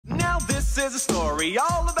is a story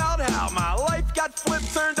all about how my life got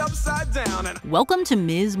flipped, turned upside down. And welcome to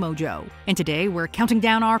MsMojo, and today we're counting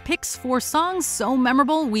down our picks for songs so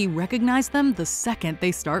memorable we recognize them the second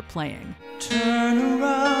they start playing. Turn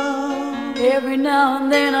around. Every now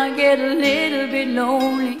and then I get a little bit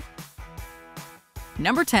lonely.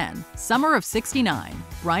 Number 10, Summer of '69,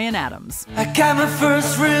 Bryan Adams. I got my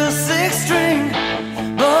first real six-string,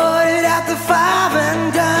 bought it at the 5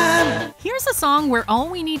 and dime. Here's a song where all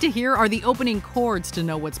we need to hear are the opening chords to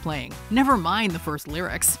know what's playing, never mind the first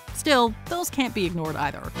lyrics. Still, those can't be ignored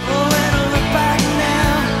either. Oh, when I look back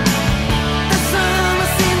now, the summer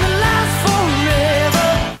seemed to last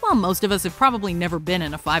forever. While most of us have probably never been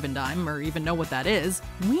in a 5 and dime or even know what that is,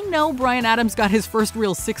 we know Bryan Adams got his first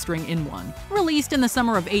real six-string in one. Released in the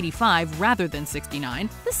summer of '85 rather than '69,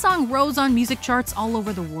 this song rose on music charts all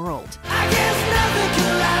over the world. I guess nothing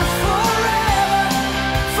can last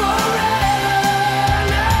forever, forever.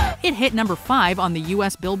 It hit number 5 on the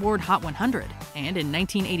US Billboard Hot 100, and in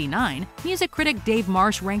 1989, music critic Dave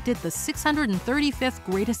Marsh ranked it the 635th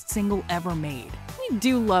greatest single ever made. We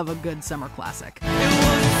do love a good summer classic.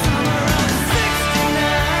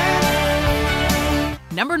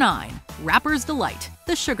 Number 9, Rapper's Delight,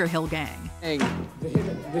 The Sugar Hill Gang.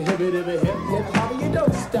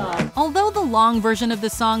 Although the long version of the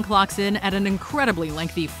song clocks in at an incredibly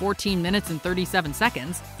lengthy 14 minutes and 37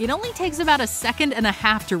 seconds, it only takes about a second and a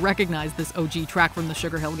half to recognize this OG track from the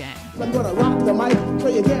Sugar Hill Gang. I'm gonna rock the mic so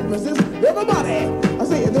you can't resist. Everybody, I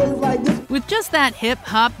say it goes like this. With just that hip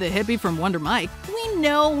hop the hippie from Wonder Mike, we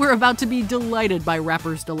know we're about to be delighted by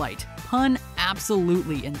Rapper's Delight. Pun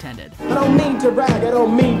absolutely intended. I don't mean to brag, I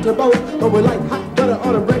don't mean to boast, but we're like hot butter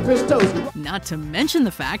on a breakfast toast. Not to mention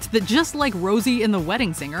the fact that just like Rosie in The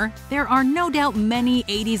Wedding Singer, there are no doubt many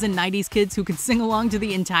 80s and 90s kids who could sing along to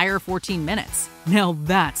the entire 14 minutes. Now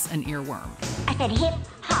that's an earworm. I said hip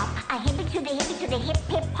hop, I hip it to the hip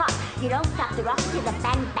hip hop. You don't stop the rock to the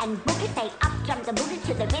bang bang boogie, say up jump the boogie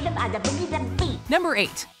to the rhythm of the boogie the beat. Number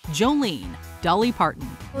 8, Jolene, Dolly Parton.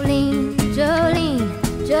 Jolene, Jolene,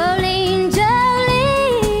 Jolene,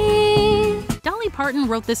 Jolene. Dolly Parton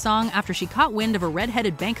wrote this song after she caught wind of a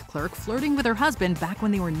red-headed bank clerk flirting with her husband back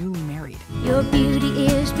when they were newly married. Your beauty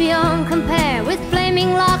is beyond compare with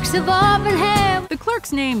flaming locks of auburn hair. The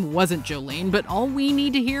clerk's name wasn't Jolene, but all we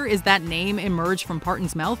need to hear is that name emerge from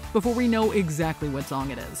Parton's mouth before we know exactly what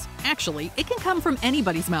song it is. Actually, it can come from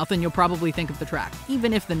anybody's mouth and you'll probably think of the track,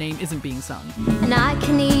 even if the name isn't being sung. And I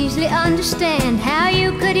can easily understand how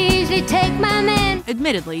you could easily take my man.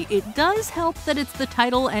 Admittedly, it does help that it's the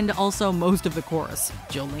title and also most of the chorus.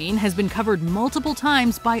 Jolene has been covered multiple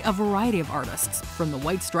times by a variety of artists, from the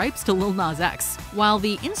White Stripes to Lil Nas X. While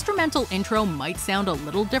the instrumental intro might sound a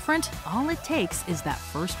little different, all it takes is that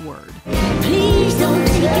first word. Please don't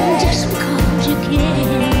take it just because you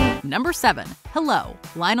can. Number 7, Hello,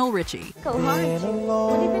 Lionel Richie. Go hard.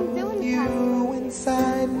 What have you been doing? You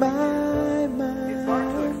inside my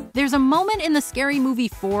mind. There's a moment in the Scary Movie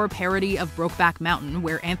 4 parody of Brokeback Mountain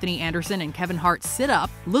where Anthony Anderson and Kevin Hart sit up,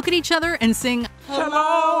 look at each other, and sing,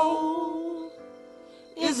 Hello,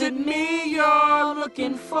 is it me you're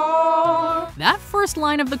looking for? That first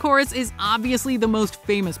line of the chorus is obviously the most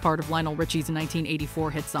famous part of Lionel Richie's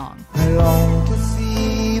 1984 hit song. I long to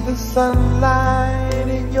see the sunlight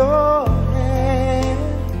in your hair.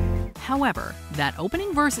 However, that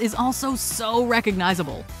opening verse is also so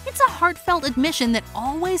recognizable. It's a heartfelt admission that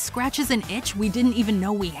always scratches an itch we didn't even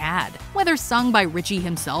know we had. Whether sung by Richie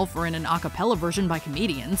himself or in an a cappella version by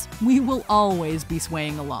comedians, we will always be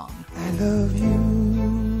swaying along. I love you.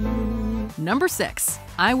 Number 6,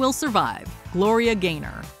 I Will Survive, Gloria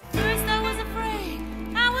Gaynor. First I was afraid,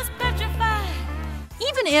 I was petrified.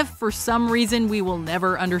 Even if, for some reason, we will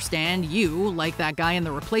never understand you, like that guy in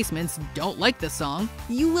The Replacements, don't like this song,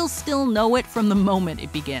 you will still know it from the moment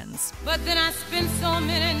it begins. But then I spent so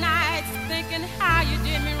many nights thinking how you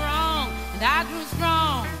did me wrong, and I grew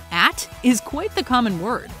strong. At is quite the common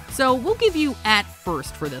word, so we'll give you at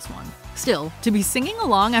first for this one. Still, to be singing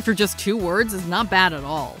along after just 2 words is not bad at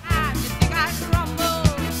all. You think I crumble?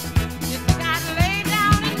 You think I lay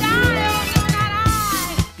down and die? Oh, no, not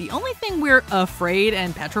I. The only thing we're afraid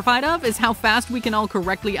and petrified of is how fast we can all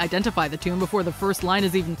correctly identify the tune before the first line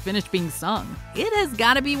is even finished being sung. It has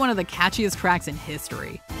got to be one of the catchiest tracks in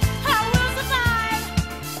history. I will survive.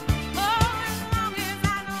 Oh, as long as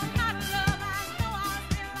I know how to love, I know I'll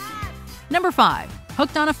survive. Number 5,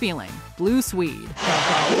 Hooked on a Feeling, Blue Swede.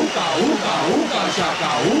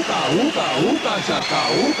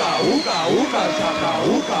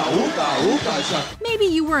 Maybe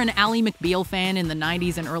you were an Ally McBeal fan in the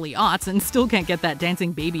 90s and early aughts and still can't get that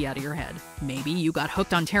dancing baby out of your head. Maybe you got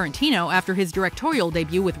hooked on Tarantino after his directorial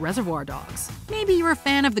debut with Reservoir Dogs. Maybe you're a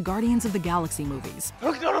fan of the Guardians of the Galaxy movies.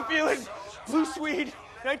 Hooked on a feeling, Blue Swede,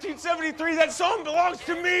 1973, that song belongs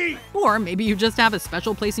to me! Or maybe you just have a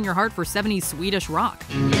special place in your heart for 70s Swedish rock.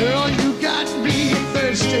 Girl, you got me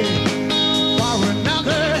thirsty for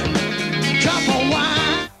another drop of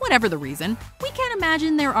wine. Whatever the reason, we can't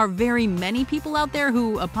imagine there are very many people out there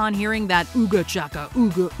who, upon hearing that ooga chaka,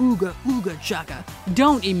 ooga, ooga, ooga chaka,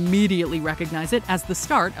 don't immediately recognize it as the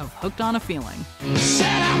start of Hooked on a Feeling.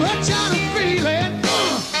 Said I'm hooked on a feeling, and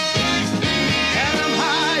I'm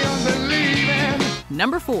high on believing.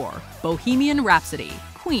 Number 4, Bohemian Rhapsody,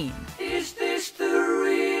 Queen. Is this the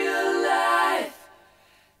real life?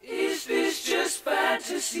 Is this just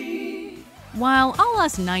fantasy? While all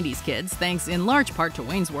us 90s kids, thanks in large part to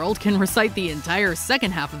Wayne's World, can recite the entire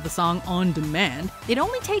second half of the song on demand, it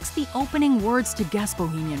only takes the opening words to guess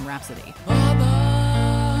Bohemian Rhapsody. Mama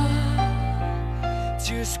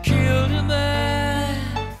just killed a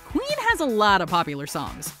man. Queen has a lot of popular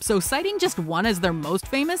songs, so citing just one as their most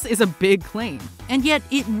famous is a big claim. And yet,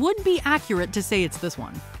 it would be accurate to say it's this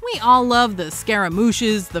one. We all love the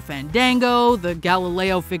Scaramouches, the Fandango, the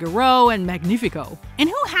Galileo Figaro, and Magnifico. And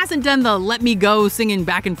who hasn't done the Let Me Go singing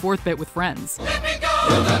back and forth bit with friends? Let me go.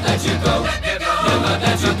 Never let you go. Never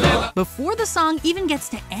let you go. Before the song even gets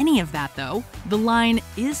to any of that, though, the line,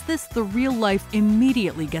 "Is this the real life?"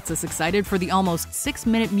 immediately gets us excited for the almost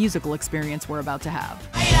 6-minute musical experience we're about to have.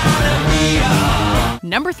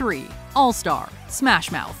 Number 3, All-Star,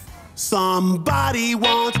 Smash Mouth. Somebody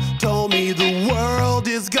once told me the world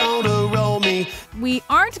is gonna roll me. We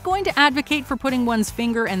aren't going to advocate for putting one's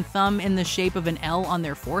finger and thumb in the shape of an L on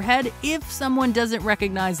their forehead if someone doesn't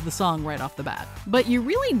recognize the song right off the bat. But you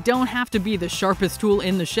really don't have to be the sharpest tool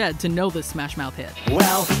in the shed to know this Smash Mouth hit.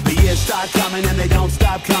 Well, the years start coming and they don't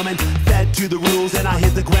stop coming. Fed to the rules and I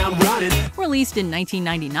hit the ground running. Released in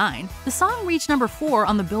 1999, the song reached number 4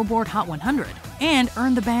 on the Billboard Hot 100 and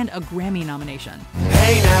earned the band a Grammy nomination.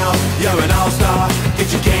 Hey now, you're an all-star.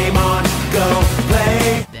 Get your game on, go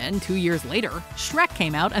play. Then, 2 years later, Shrek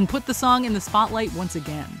came out and put the song in the spotlight once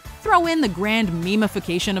again. Throw in the grand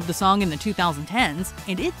memification of the song in the 2010s,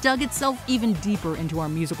 and it dug itself even deeper into our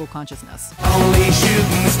musical consciousness. Only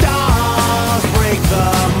shooting stars break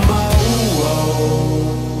the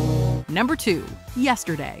mold. Number 2,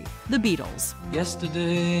 Yesterday, The Beatles.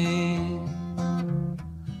 Yesterday,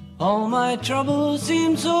 all my troubles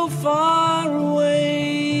seem so far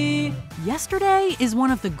away. Yesterday is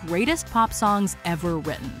one of the greatest pop songs ever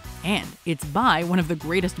written, and it's by one of the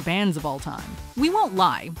greatest bands of all time. We won't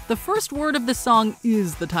lie, the first word of this song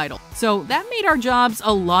is the title, so that made our jobs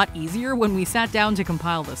a lot easier when we sat down to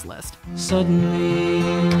compile this list. Suddenly,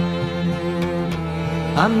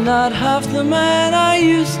 I'm not half the man I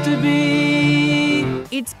used to be.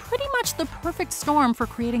 It's pretty much the perfect storm for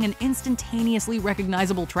creating an instantaneously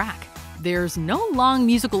recognizable track. There's no long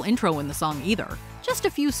musical intro in the song either, just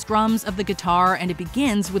a few strums of the guitar, and it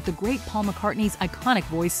begins with the great Paul McCartney's iconic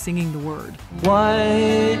voice singing the word.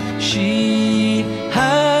 Why she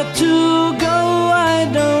had to go, I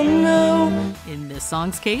don't know. In this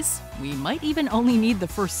song's case, we might even only need the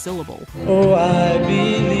first syllable. Oh, I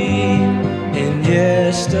believe in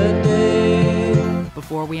yesterday.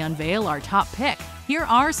 Before we unveil our top pick, here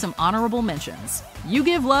are some honorable mentions. You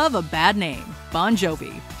Give Love a Bad Name, Bon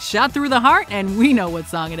Jovi. Shot Through the Heart, and we know what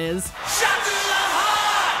song it is. Shot through the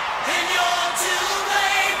heart, and you're too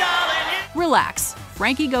late, darling. Relax,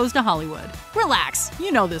 Frankie Goes to Hollywood. Relax,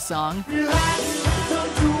 you know this song.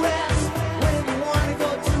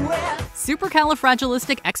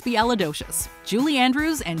 Supercalifragilisticexpialidocious, Julie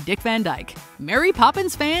Andrews and Dick Van Dyke. Mary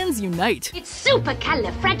Poppins fans unite. It's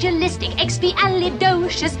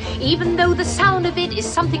supercalifragilisticexpialidocious, even though the sound of it is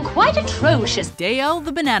something quite atrocious. Dale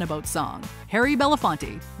the Banana Boat Song, Harry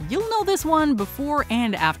Belafonte. You'll know this one before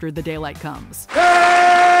and after the daylight comes.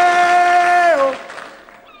 Hey-oh.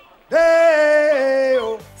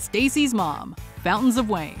 Hey-oh. Stacy's Mom, Fountains of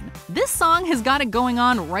Wayne. This song has got it going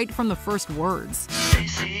on right from the first words.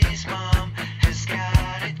 Stacy's mom has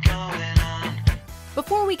got it going on.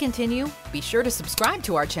 Before we continue, be sure to subscribe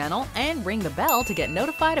to our channel and ring the bell to get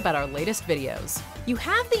notified about our latest videos. You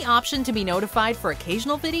have the option to be notified for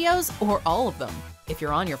occasional videos or all of them. If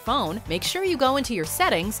you're on your phone, make sure you go into your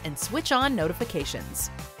settings and switch on notifications.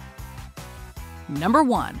 Number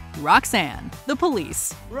 1, Roxanne, The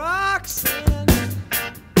Police. Roxanne,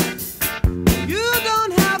 you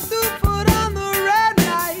don't have to put on the red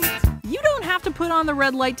light. You don't have to put on the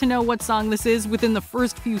red light to know what song this is within the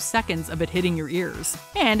first few seconds of it hitting your ears.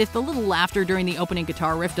 And if the little laughter during the opening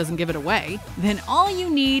guitar riff doesn't give it away, then all you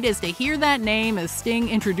need is to hear that name as Sting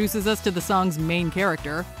introduces us to the song's main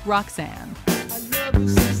character, Roxanne. I love you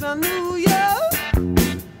since I knew you.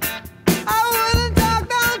 I wouldn't talk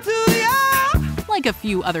down to you. Like a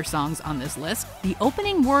few other songs on this list, the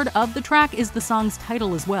opening word of the track is the song's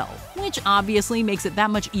title as well, which obviously makes it that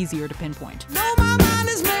much easier to pinpoint. No, my mind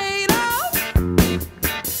is made up,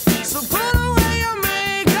 so put away your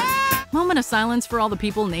makeup. Moment of silence for all the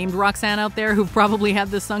people named Roxanne out there who've probably had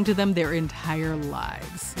this sung to them their entire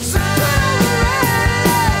lives.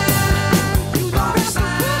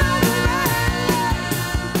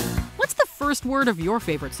 What's the first word of your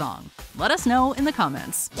favorite song? Let us know in the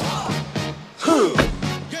comments.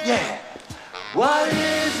 Yeah. What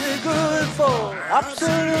is it good for?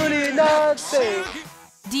 Absolutely nothing.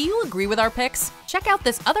 Do you agree with our picks? Check out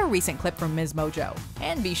this other recent clip from MsMojo.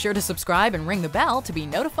 And be sure to subscribe and ring the bell to be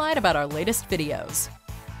notified about our latest videos.